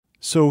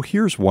So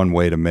here's one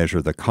way to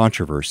measure the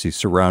controversy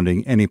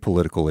surrounding any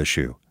political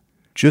issue.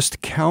 Just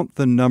count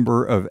the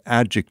number of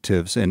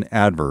adjectives and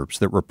adverbs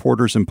that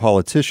reporters and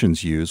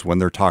politicians use when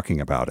they're talking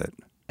about it.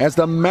 As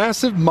the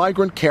massive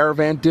migrant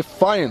caravan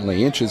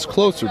defiantly inches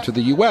closer to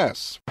the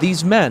U.S.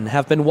 These men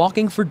have been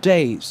walking for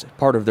days,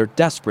 part of their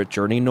desperate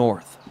journey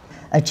north.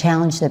 A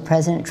challenge that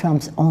President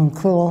Trump's own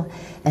cruel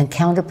and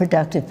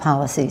counterproductive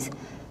policies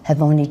have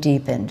only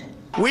deepened.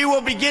 We will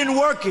begin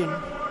working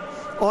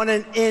on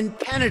an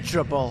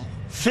impenetrable,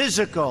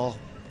 physical,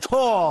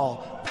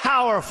 tall,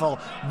 powerful,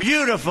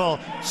 beautiful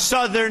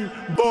southern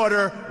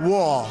border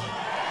wall.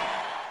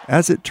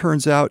 As it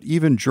turns out,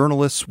 even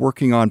journalists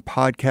working on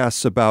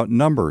podcasts about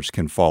numbers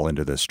can fall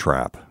into this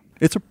trap.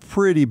 It's a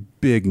pretty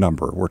big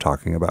number we're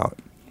talking about.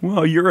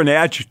 Well, you're an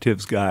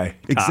adjectives guy.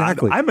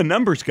 Exactly. I'm a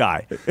numbers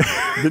guy.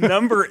 The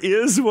number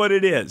is what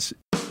it is.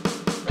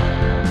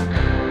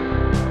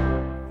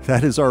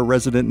 That is our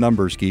resident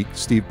numbers geek,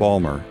 Steve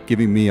Ballmer,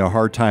 giving me a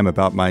hard time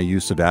about my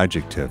use of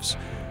adjectives.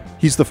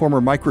 He's the former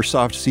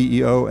Microsoft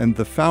CEO and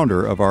the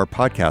founder of our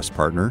podcast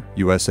partner,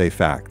 USA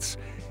Facts.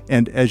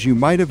 And as you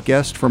might have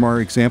guessed from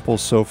our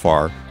examples so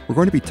far, we're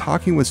going to be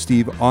talking with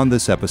Steve on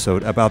this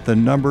episode about the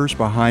numbers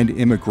behind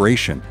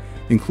immigration,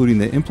 including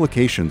the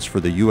implications for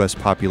the U.S.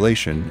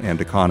 population and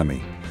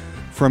economy.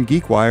 From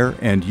GeekWire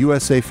and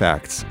USA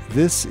Facts,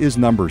 this is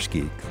Numbers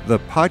Geek, the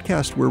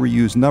podcast where we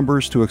use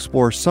numbers to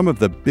explore some of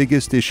the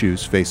biggest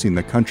issues facing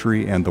the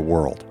country and the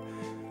world.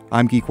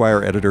 I'm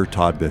GeekWire editor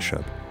Todd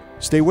Bishop.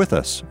 Stay with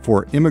us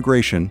for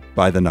Immigration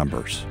by the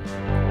Numbers.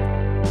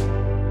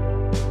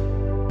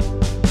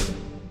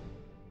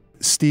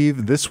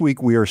 Steve, this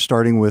week we are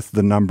starting with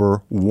the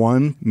number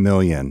 1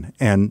 million.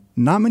 And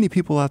not many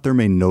people out there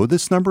may know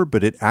this number,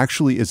 but it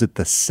actually is at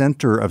the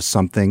center of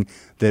something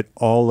that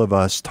all of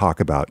us talk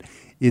about.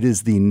 It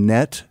is the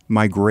net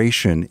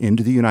migration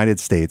into the United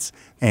States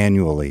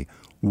annually.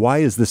 Why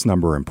is this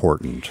number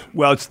important?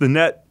 Well, it's the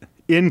net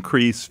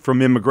increase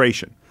from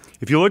immigration.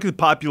 If you look at the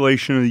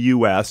population of the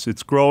U.S.,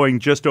 it's growing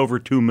just over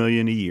 2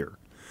 million a year.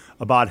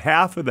 About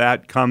half of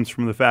that comes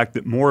from the fact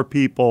that more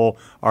people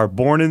are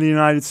born in the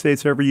United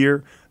States every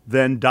year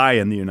than die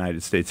in the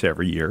United States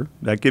every year.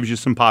 That gives you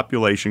some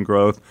population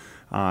growth.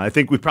 I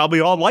think we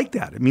probably all like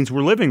that. It means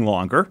we're living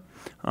longer,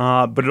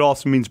 but it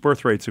also means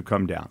birth rates have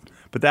come down.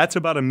 But that's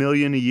about 1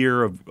 million a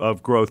year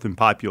of growth in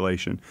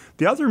population.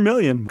 The other 1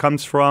 million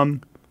comes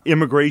from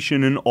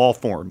immigration in all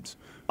forms,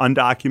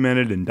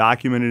 undocumented and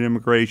documented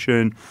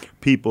immigration,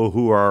 people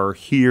who are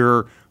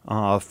here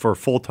for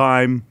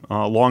full-time,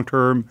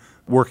 long-term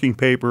working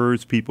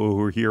papers, people who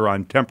are here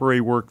on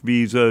temporary work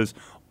visas,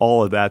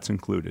 all of that's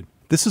included.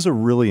 This is a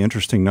really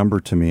interesting number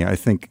to me. I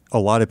think a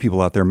lot of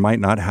people out there might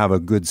not have a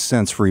good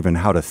sense for even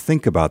how to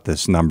think about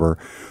this number.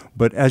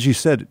 But as you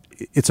said,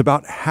 it's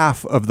about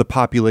half of the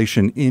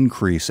population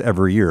increase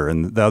every year,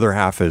 and the other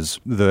half is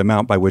the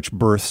amount by which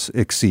births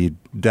exceed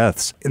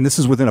deaths. And this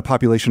is within a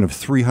population of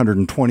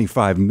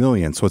 325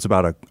 million, so it's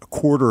about a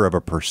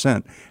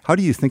 0.25%. How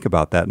do you think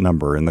about that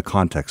number in the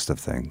context of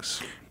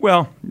things?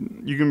 Well,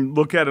 you can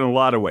look at it in a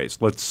lot of ways.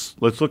 Let's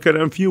look at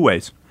it in a few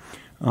ways.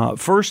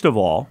 First of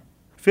all,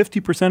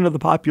 50% of the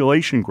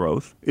population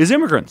growth is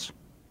immigrants.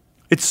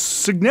 It's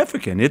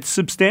significant. It's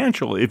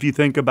substantial if you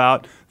think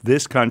about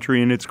this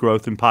country and its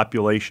growth in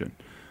population.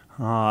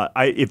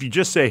 If you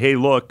just say, hey,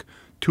 look,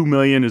 2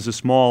 million is a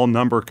small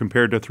number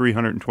compared to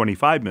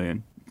 325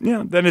 million,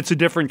 then it's a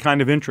different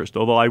kind of interest.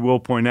 Although I will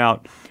point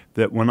out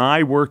that when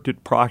I worked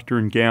at Procter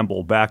 &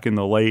 Gamble back in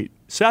the late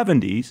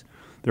 70s,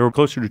 there were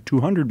closer to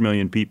 200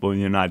 million people in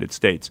the United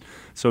States.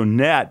 So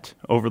net,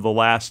 over the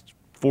last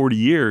 40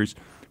 years,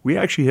 we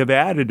actually have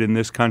added in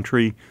this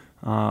country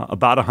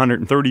about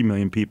 130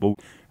 million people.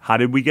 How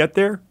did we get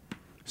there?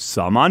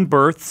 Some on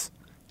births,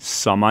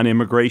 some on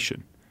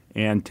immigration.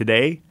 And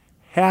today,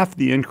 half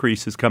the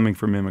increase is coming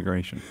from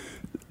immigration.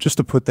 Just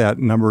to put that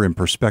number in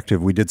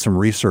perspective, we did some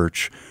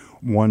research.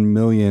 1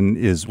 million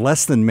is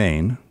less than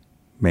Maine.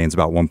 Maine's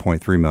about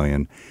 1.3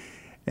 million.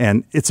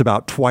 And it's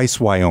about twice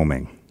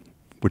Wyoming,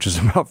 which is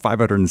about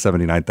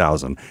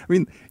 579,000. I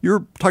mean,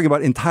 you're talking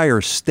about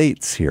entire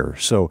states here.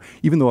 So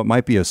even though it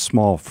might be a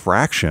small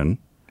fraction,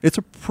 it's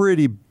a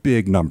pretty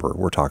big number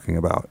we're talking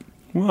about.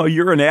 Well,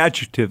 you're an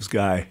adjectives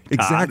guy.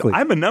 Exactly.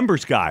 I'm a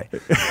numbers guy.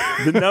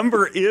 The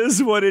number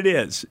is what it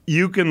is.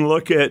 You can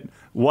look at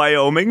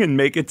Wyoming and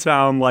make it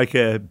sound like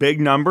a big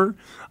number.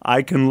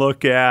 I can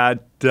look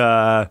at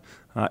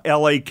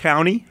L.A.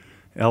 County.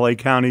 L.A.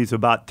 County is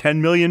about 10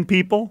 million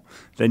people.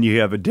 Then you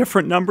have a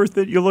different number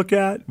that you look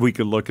at. We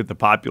could look at the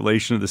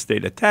population of the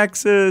state of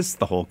Texas,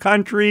 the whole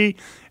country.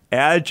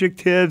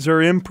 Adjectives are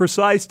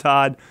imprecise,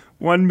 Todd.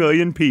 1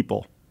 million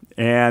people.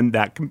 And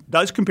that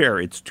does compare.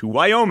 It's to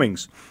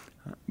Wyoming's.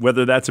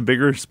 Whether that's a big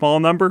or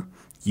small number,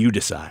 you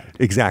decide.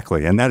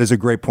 Exactly. And that is a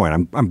great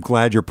point. I'm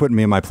glad you're putting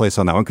me in my place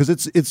on that one, because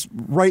it's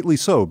rightly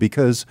so,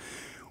 because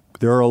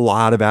there are a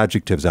lot of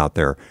adjectives out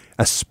there,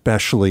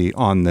 especially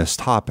on this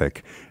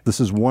topic.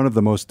 This is one of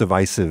the most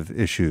divisive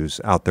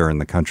issues out there in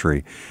the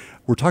country.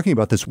 We're talking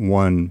about this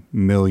 1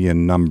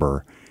 million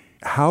number.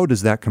 how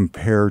does that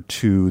compare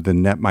to the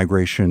net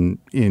migration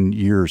in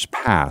years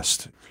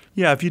past?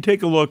 Yeah, if you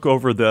take a look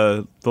over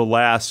the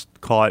last,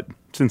 call it,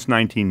 since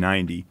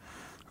 1990,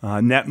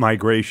 net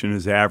migration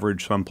has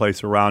averaged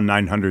someplace around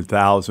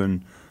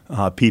 900,000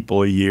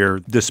 people a year,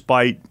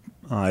 despite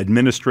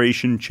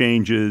administration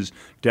changes,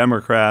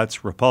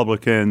 Democrats,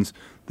 Republicans.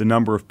 The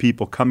number of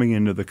people coming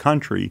into the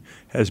country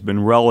has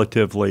been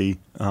relatively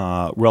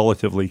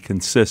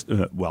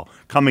consistent.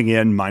 Coming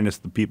in minus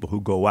the people who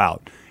go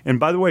out. And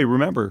by the way,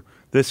 remember,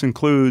 this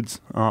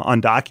includes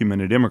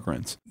undocumented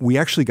immigrants. We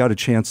actually got a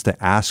chance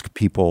to ask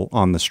people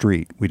on the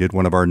street. We did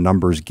one of our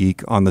Numbers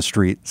Geek on the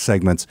Street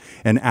segments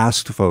and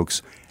asked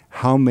folks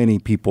how many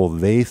people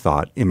they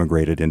thought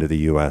immigrated into the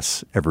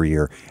U.S. every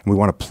year. And we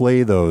want to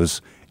play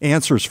those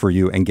answers for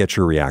you and get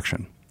your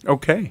reaction.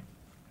 Okay.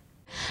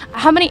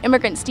 How many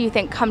immigrants do you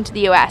think come to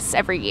the U.S.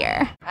 every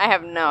year? I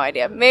have no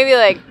idea. Maybe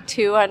like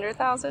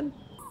 200,000?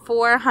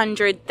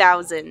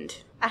 400,000.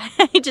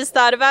 I just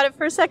thought about it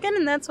for a second,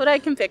 and that's what I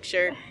can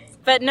picture.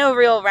 But no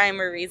real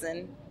rhyme or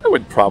reason. I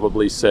would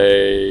probably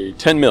say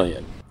 10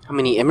 million. How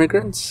many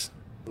immigrants?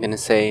 I'm going to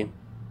say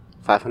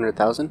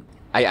 500,000.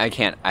 I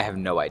can't. I have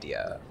no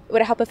idea.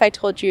 Would it help if I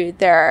told you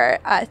there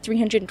are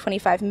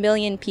 325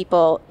 million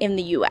people in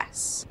the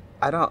U.S.?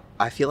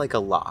 I feel like a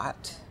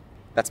lot.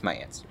 That's my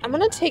answer. I'm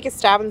going to take a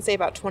stab and say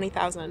about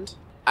 20,000.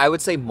 I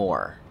would say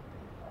more.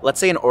 Let's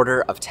say an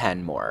order of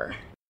 10 more.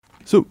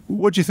 So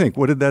what'd you think?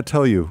 What did that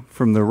tell you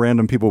from the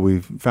random people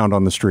we found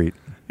on the street?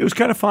 It was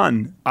kind of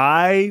fun.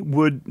 I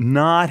would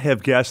not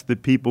have guessed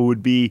that people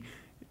would be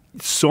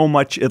so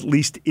much, at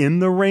least in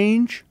the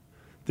range.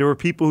 There were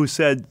people who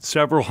said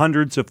several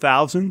hundreds of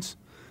thousands,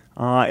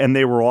 and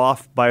they were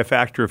off by a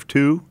factor of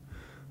 2.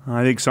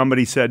 I think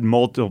somebody said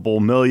multiple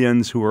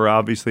millions, who were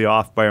obviously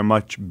off by a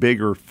much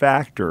bigger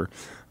factor.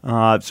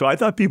 So I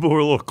thought people were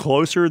a little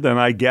closer than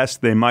I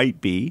guessed they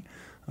might be.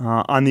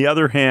 On the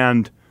other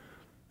hand,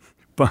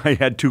 I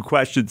had 2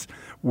 questions.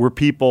 Were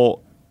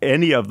people,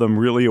 any of them,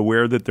 really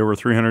aware that there were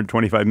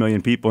 325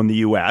 million people in the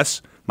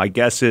U.S.? My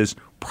guess is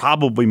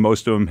probably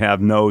most of them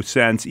have no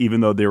sense,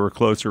 even though they were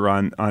closer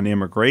on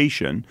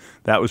immigration.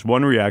 That was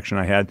one reaction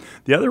I had.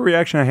 The other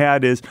reaction I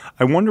had is,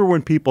 I wonder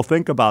when people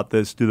think about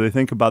this, do they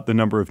think about the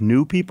number of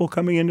new people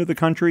coming into the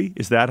country?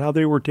 Is that how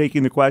they were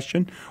taking the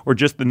question? Or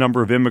just the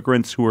number of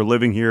immigrants who are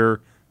living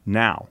here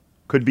now?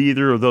 Could be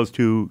either of those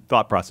 2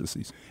 thought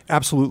processes.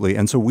 Absolutely.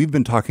 And so we've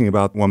been talking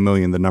about 1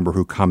 million, the number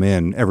who come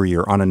in every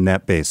year on a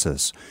net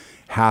basis,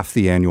 half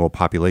the annual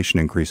population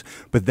increase.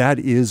 But that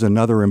is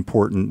another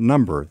important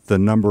number, the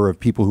number of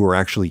people who are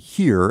actually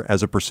here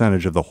as a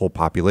percentage of the whole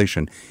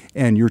population.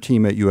 And your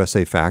team at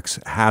USA Facts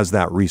has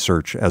that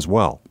research as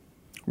well.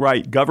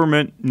 Right.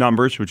 Government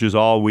numbers, which is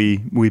all we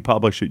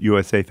publish at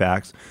USA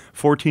Facts,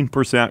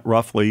 14%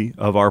 roughly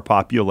of our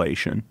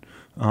population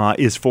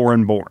is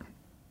foreign-born.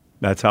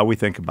 That's how we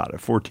think about it.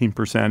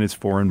 14% is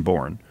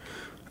foreign-born.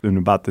 In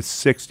about the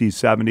 60s,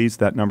 70s,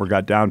 that number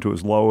got down to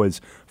as low as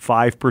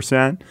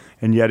 5%.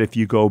 And yet if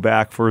you go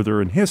back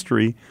further in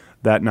history,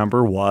 that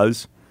number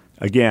was,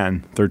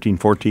 again, 13,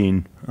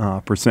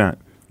 14%.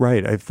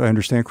 Right. If I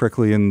understand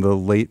correctly, in the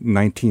late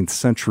 19th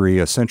century,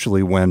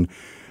 essentially when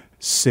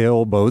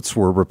sailboats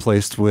were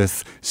replaced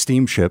with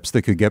steamships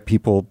that could get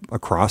people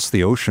across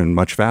the ocean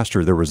much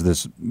faster, there was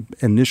this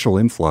initial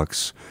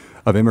influx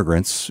of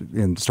immigrants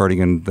starting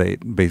in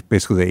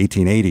basically the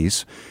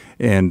 1880s.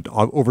 And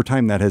over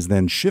time, that has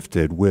then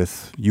shifted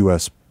with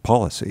U.S.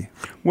 policy.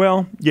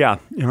 Well, yeah.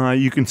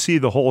 You can see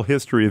the whole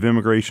history of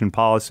immigration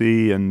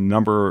policy and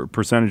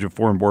percentage of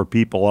foreign-born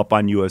people up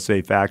on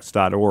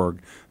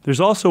usafacts.org. There's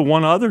also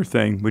one other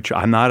thing, which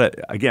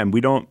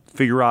we don't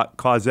figure out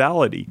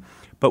causality,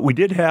 but we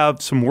did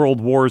have some world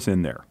wars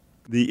in there.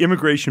 The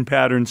immigration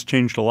patterns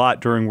changed a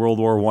lot during World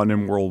War I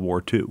and World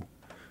War II.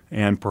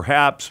 And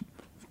perhaps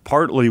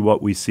partly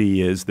what we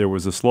see is there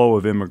was a slow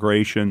of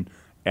immigration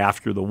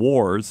after the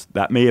wars.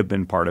 That may have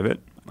been part of it.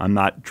 I'm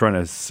not trying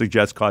to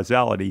suggest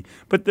causality,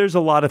 but there's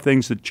a lot of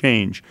things that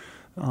change.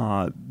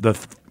 The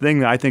thing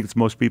that I think is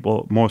most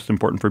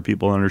important for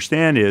people to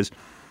understand is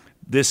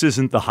this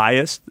isn't the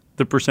highest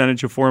the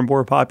percentage of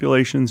foreign-born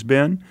population's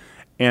been,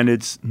 and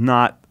it's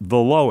not the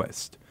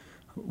lowest.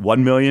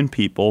 1 million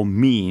people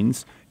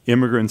means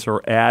immigrants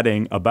are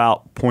adding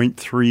about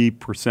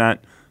 0.3%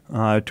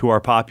 to our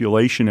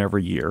population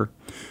every year.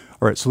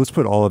 All right, so let's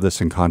put all of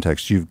this in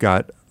context. You've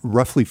got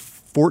roughly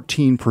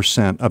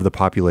 14% of the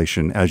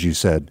population, as you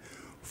said,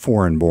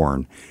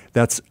 foreign-born.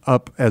 That's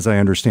up, as I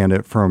understand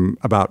it, from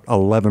about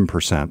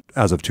 11%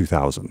 as of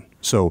 2000.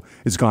 So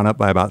it's gone up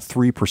by about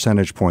 3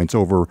 percentage points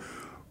over a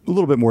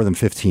little bit more than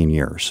 15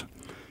 years.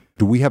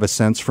 Do we have a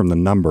sense from the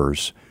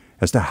numbers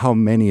as to how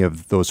many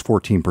of those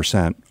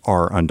 14%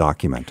 are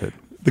undocumented?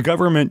 The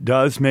government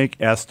does make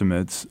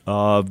estimates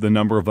of the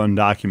number of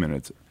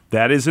undocumented.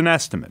 That is an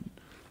estimate.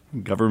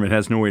 Government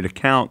has no way to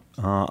count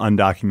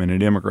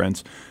undocumented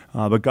immigrants,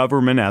 but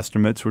government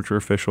estimates, which are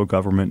official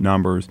government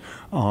numbers,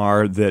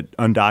 are that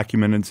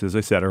undocumented, as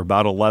I said, are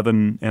about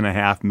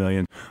 11.5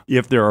 million.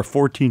 If there are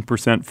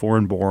 14%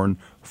 foreign-born,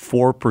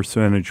 4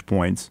 percentage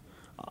points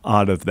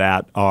out of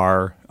that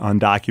are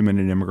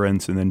undocumented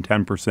immigrants, and then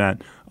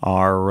 10%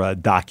 are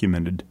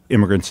documented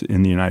immigrants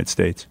in the United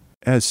States.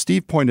 As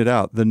Steve pointed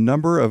out, the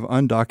number of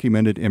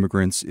undocumented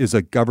immigrants is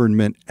a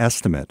government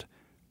estimate.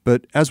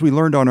 But as we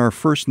learned on our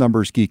first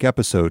Numbers Geek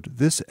episode,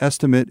 this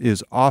estimate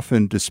is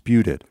often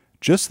disputed.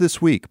 Just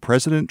this week,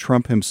 President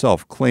Trump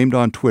himself claimed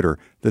on Twitter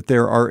that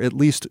there are at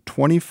least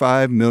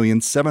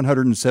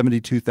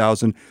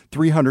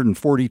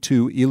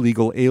 25,772,342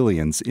 illegal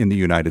aliens in the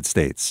United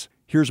States.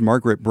 Here's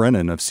Margaret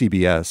Brennan of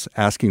CBS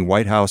asking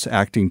White House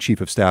Acting Chief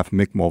of Staff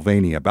Mick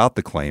Mulvaney about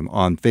the claim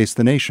on Face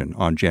the Nation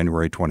on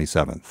January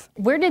 27th.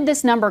 Where did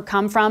this number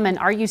come from, and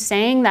are you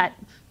saying that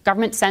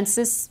government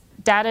census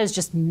data has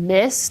just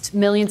missed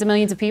millions and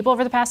millions of people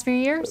over the past few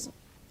years?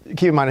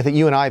 Keep in mind, I think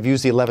you and I have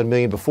used the 11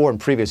 million before in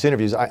previous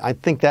interviews. I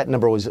think that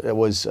number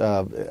was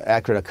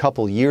accurate a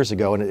couple years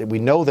ago, and we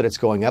know that it's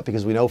going up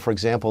because we know, for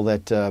example,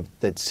 that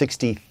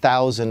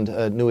 60,000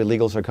 new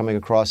illegals are coming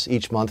across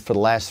each month for the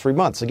last 3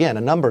 months. Again,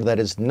 a number that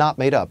is not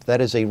made up.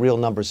 That is a real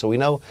number. So we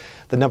know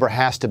the number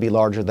has to be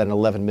larger than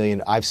 11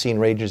 million. I've seen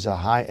ranges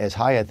as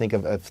high, I think,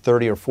 of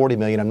 30 or 40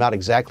 million. I'm not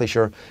exactly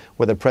sure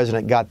where the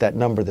president got that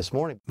number this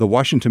morning. The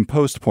Washington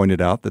Post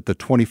pointed out that the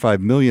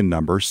 25 million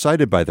number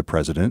cited by the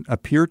president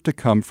appeared to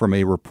come from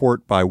a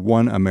report by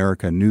One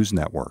America News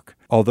Network,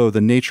 although the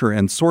nature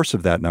and source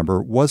of that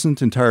number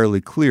wasn't entirely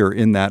clear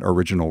in that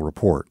original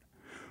report.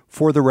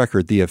 For the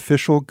record, the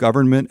official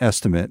government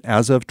estimate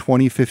as of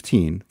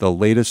 2015, the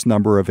latest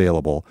number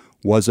available,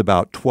 was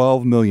about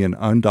 12 million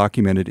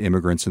undocumented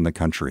immigrants in the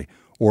country,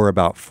 or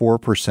about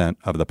 4%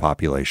 of the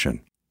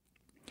population.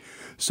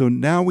 So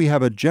now we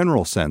have a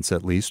general sense,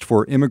 at least,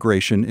 for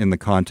immigration in the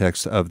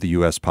context of the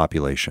U.S.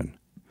 population.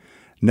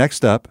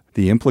 Next up,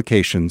 the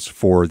implications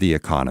for the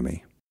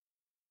economy.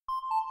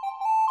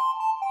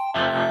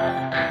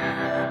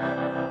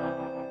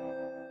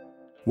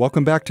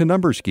 Welcome back to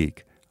Numbers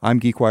Geek. I'm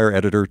GeekWire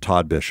editor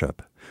Todd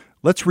Bishop.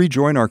 Let's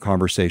rejoin our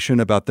conversation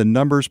about the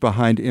numbers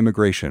behind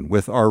immigration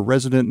with our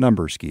resident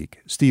numbers geek,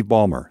 Steve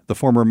Ballmer, the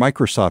former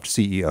Microsoft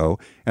CEO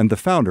and the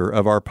founder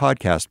of our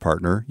podcast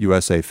partner,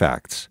 USA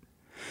Facts.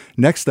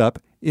 Next up,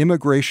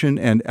 immigration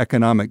and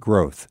economic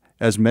growth,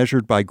 as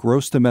measured by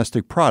gross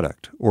domestic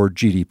product, or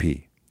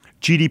GDP.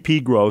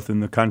 GDP growth in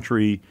the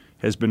country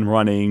has been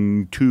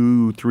running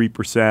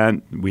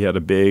 2-3%. We had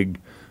a big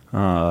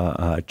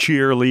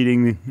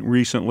cheerleading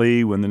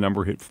recently when the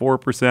number hit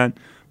 4%.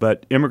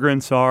 But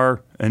immigrants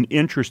are an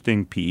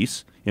interesting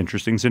piece.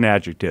 Interesting is an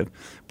adjective,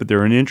 but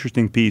they're an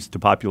interesting piece to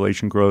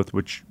population growth,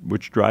 which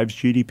drives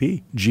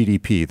GDP.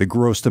 GDP, the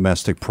gross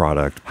domestic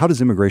product. How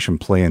does immigration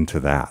play into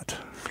that?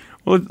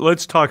 Well,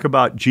 let's talk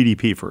about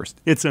GDP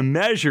first. It's a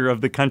measure of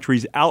the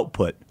country's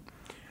output.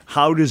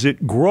 How does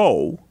it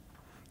grow?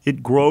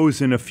 It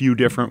grows in a few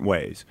different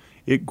ways.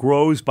 It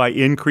grows by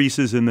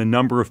increases in the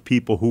number of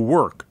people who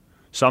work.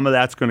 Some of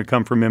that's going to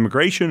come from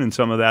immigration, and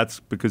some of that's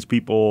because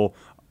people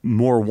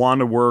more want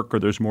to work or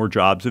there's more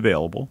jobs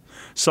available.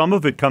 Some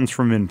of it comes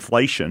from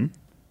inflation,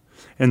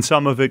 and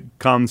some of it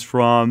comes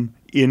from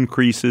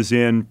increases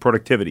in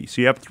productivity.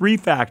 So you have three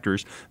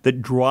factors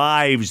that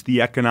drives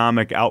the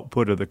economic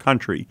output of the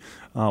country,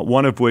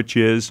 one of which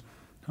is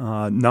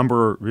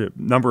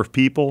number of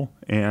people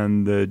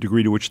and the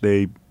degree to which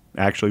they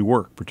actually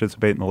work,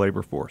 participate in the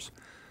labor force.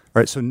 All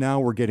right, so now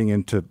we're getting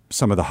into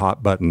some of the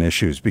hot button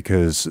issues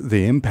because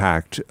the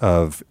impact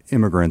of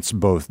immigrants,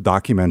 both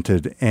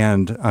documented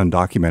and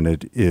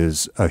undocumented,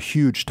 is a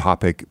huge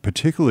topic,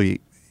 particularly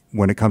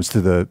when it comes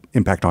to the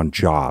impact on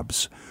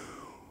jobs.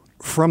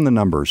 From the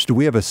numbers, do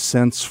we have a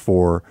sense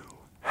for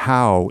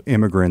how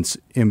immigrants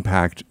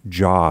impact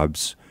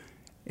jobs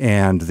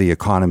and the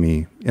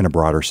economy in a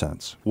broader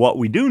sense? What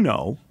we do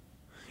know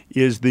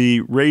is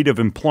the rate of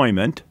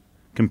employment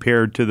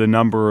compared to the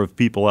number of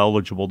people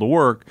eligible to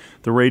work.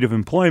 The rate of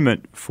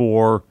employment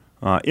for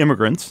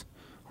immigrants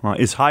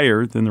is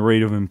higher than the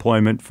rate of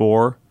employment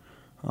for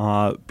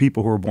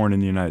people who are born in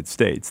the United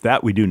States.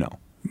 That we do know.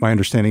 My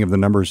understanding of the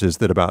numbers is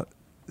that about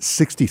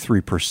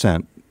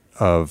 63%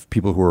 of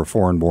people who are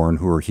foreign-born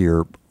who are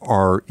here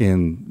are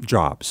in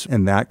jobs,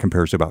 and that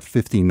compares to about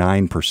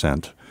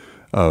 59%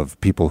 of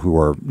people who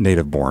are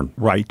native-born.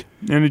 Right.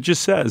 And it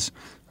just says,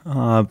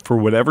 for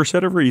whatever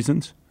set of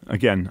reasons,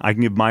 again, I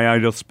can give my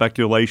idle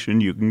speculation,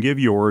 you can give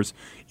yours,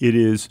 it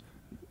is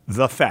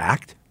the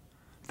fact,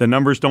 the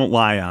numbers don't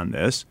lie on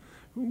this,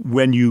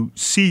 when you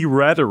see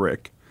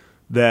rhetoric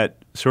that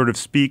sort of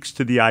speaks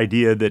to the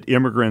idea that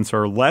immigrants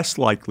are less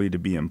likely to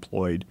be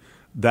employed,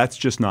 that's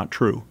just not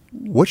true.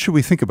 What should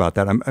we think about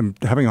that? I'm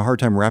having a hard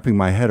time wrapping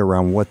my head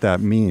around what that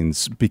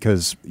means,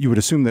 because you would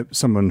assume that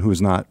someone who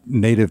is not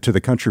native to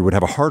the country would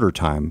have a harder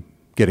time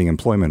getting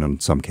employment in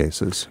some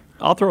cases.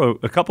 I'll throw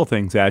a couple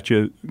things at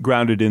you,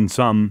 grounded in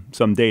some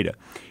data.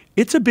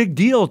 It's a big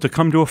deal to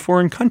come to a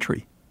foreign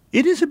country.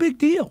 It is a big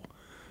deal.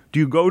 Do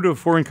you go to a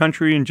foreign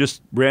country and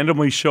just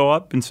randomly show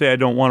up and say, I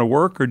don't want to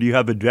work, or do you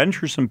have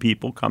adventuresome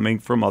people coming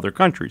from other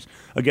countries?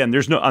 Again,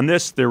 there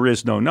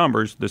is no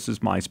numbers. This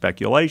is my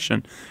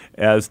speculation.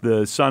 As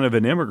the son of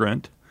an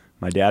immigrant,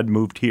 my dad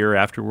moved here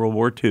after World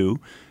War II.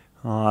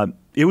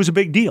 It was a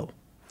big deal.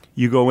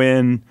 You go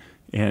in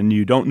and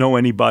you don't know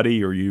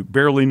anybody, or you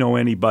barely know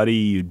anybody,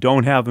 you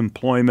don't have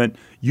employment.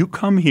 You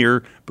come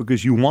here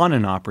because you want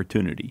an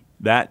opportunity.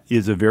 That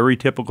is a very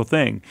typical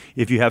thing.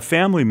 If you have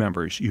family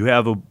members, you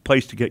have a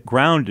place to get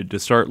grounded, to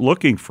start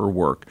looking for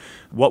work.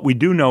 What we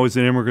do know is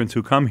that immigrants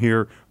who come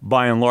here,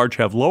 by and large,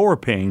 have lower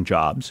paying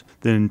jobs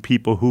than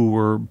people who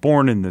were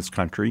born in this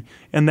country,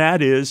 and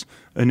that is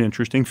an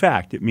interesting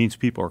fact. It means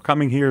people are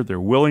coming here,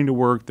 they're willing to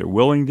work, they're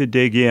willing to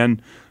dig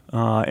in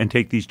and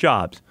take these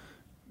jobs,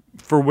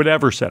 for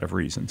whatever set of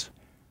reasons.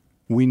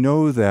 We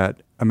know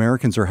that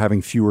Americans are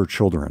having fewer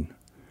children.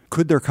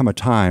 Could there come a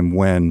time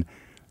when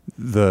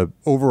the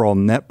overall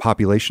net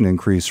population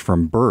increase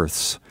from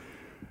births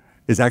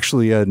is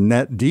actually a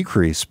net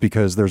decrease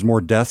because there's more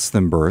deaths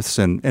than births?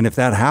 And if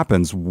that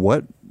happens,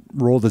 what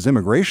role does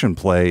immigration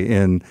play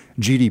in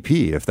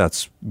GDP if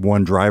that's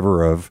one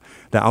driver of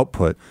the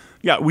output?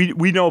 Yeah,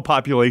 we know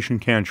population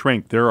can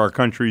shrink. There are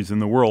countries in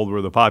the world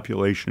where the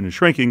population is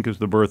shrinking because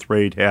the birth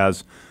rate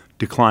has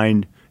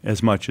declined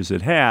as much as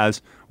it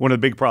has. One of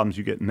the big problems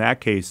you get in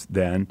that case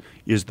then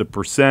is the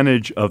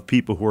percentage of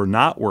people who are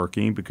not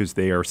working because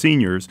they are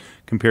seniors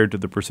compared to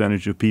the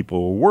percentage of people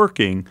who are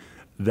working.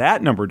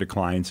 That number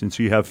declines, and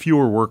so you have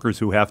fewer workers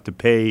who have to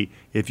pay,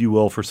 if you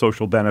will, for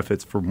social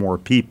benefits for more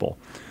people.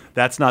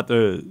 That's not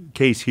the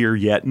case here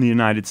yet in the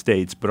United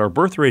States, but our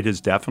birth rate has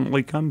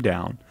definitely come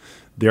down.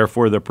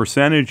 Therefore, the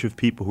percentage of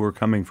people who are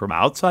coming from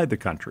outside the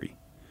country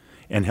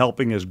and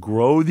helping us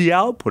grow the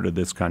output of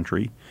this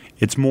country,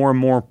 it's more and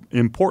more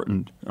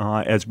important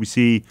as we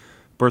see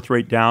birth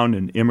rate down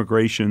and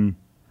immigration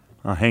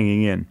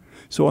hanging in.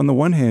 So on the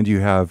one hand, you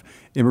have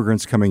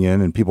immigrants coming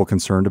in and people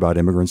concerned about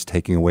immigrants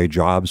taking away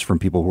jobs from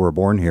people who are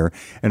born here.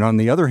 And on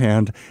the other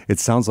hand, it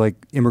sounds like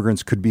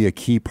immigrants could be a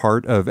key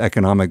part of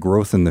economic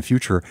growth in the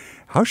future.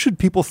 How should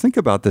people think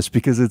about this?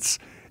 Because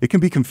it can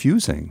be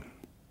confusing.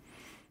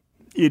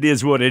 It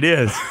is what it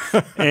is.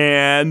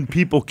 And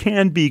people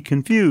can be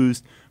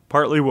confused.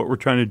 Partly what we're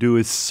trying to do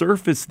is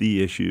surface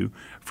the issue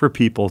for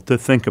people to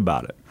think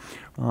about it.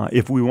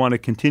 If we want to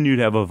continue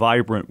to have a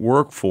vibrant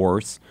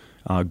workforce,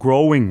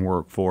 growing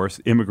workforce,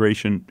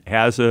 immigration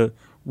has a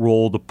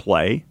role to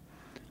play.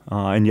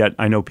 And yet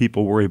I know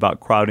people worry about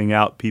crowding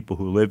out people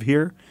who live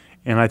here.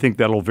 And I think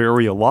that'll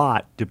vary a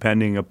lot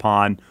depending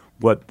upon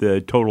what the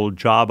total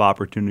job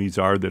opportunities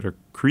are that are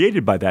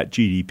created by that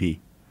GDP.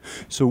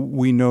 So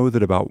we know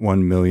that about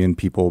 1 million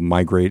people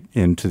migrate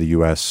into the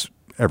U.S.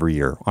 every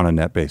year on a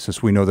net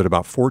basis. We know that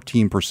about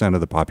 14%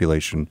 of the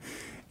population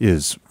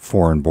is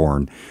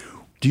foreign-born.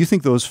 Do you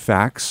think those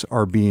facts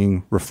are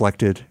being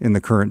reflected in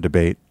the current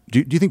debate?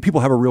 Do you think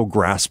people have a real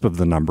grasp of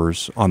the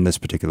numbers on this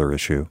particular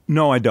issue?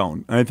 No, I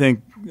don't. I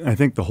think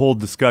the whole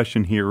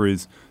discussion here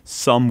is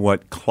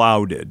somewhat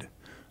clouded.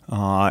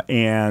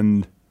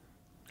 And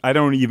I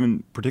don't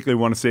even particularly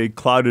want to say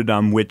clouded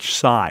on which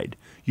side.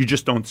 You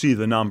just don't see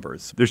the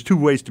numbers. There's two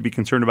ways to be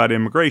concerned about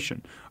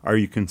immigration. Are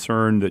you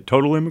concerned that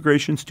total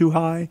immigration is too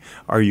high?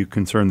 Are you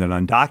concerned that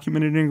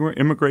undocumented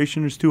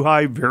immigration is too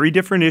high? Very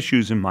different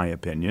issues, in my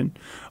opinion.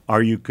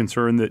 Are you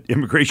concerned that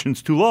immigration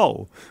is too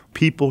low?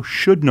 People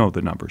should know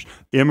the numbers.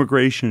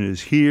 Immigration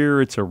is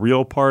here. It's a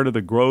real part of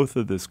the growth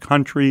of this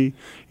country.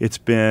 It's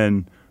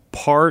been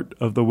part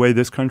of the way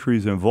this country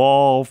has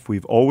evolved.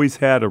 We've always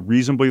had a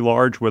reasonably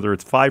large, whether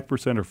it's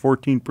 5% or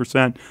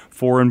 14%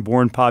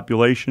 foreign-born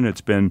population. It's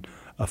been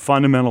a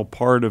fundamental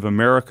part of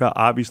America,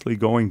 obviously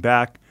going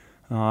back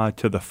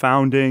to the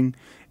founding,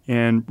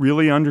 and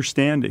really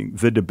understanding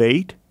the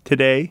debate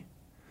today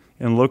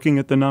and looking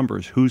at the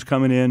numbers. Who's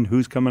coming in?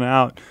 Who's coming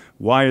out?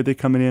 Why are they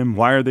coming in?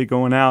 Why are they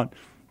going out?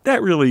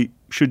 That really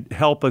should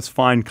help us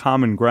find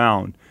common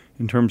ground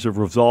in terms of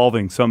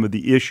resolving some of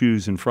the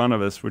issues in front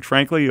of us, which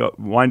frankly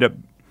wind up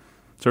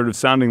sort of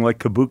sounding like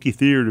kabuki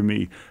theater to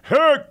me.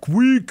 Heck,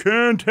 we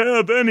can't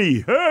have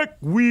any. Heck,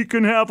 we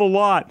can have a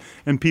lot.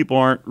 And people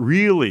aren't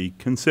really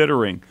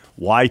considering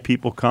why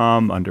people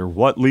come, under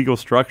what legal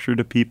structure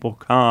do people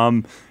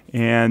come,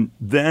 and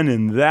then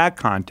in that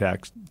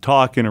context,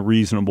 talk in a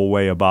reasonable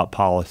way about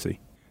policy.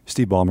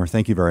 Steve Ballmer,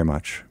 thank you very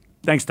much.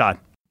 Thanks, Todd.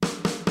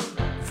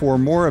 For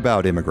more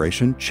about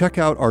immigration, check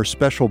out our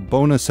special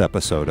bonus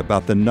episode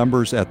about the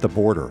numbers at the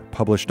border,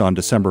 published on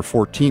December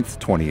 14th,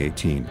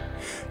 2018.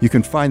 You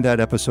can find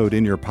that episode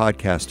in your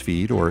podcast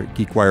feed or at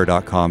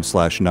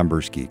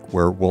geekwire.com/numbersgeek,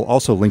 where we'll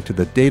also link to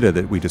the data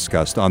that we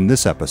discussed on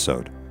this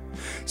episode.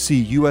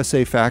 See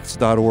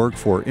usafacts.org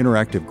for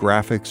interactive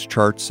graphics,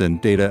 charts, and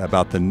data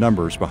about the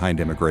numbers behind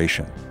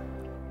immigration.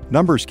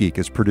 Numbers Geek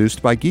is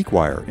produced by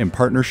GeekWire in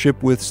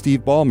partnership with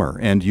Steve Ballmer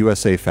and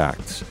USA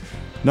Facts.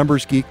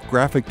 Numbers Geek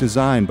graphic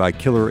design by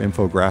Killer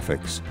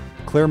Infographics.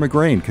 Claire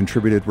McGrain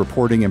contributed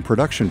reporting and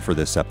production for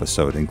this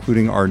episode,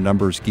 including our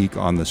Numbers Geek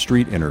on the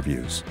Street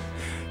interviews.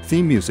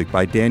 Theme music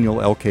by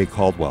Daniel L.K.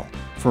 Caldwell.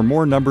 For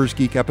more Numbers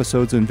Geek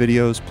episodes and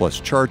videos,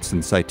 plus charts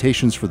and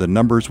citations for the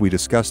numbers we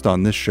discussed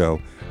on this show,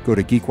 go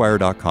to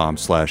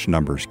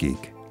geekwire.com/numbersgeek.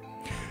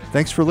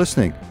 Thanks for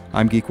listening.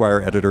 I'm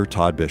GeekWire editor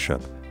Todd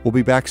Bishop. We'll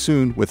be back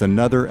soon with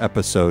another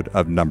episode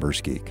of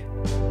Numbers Geek.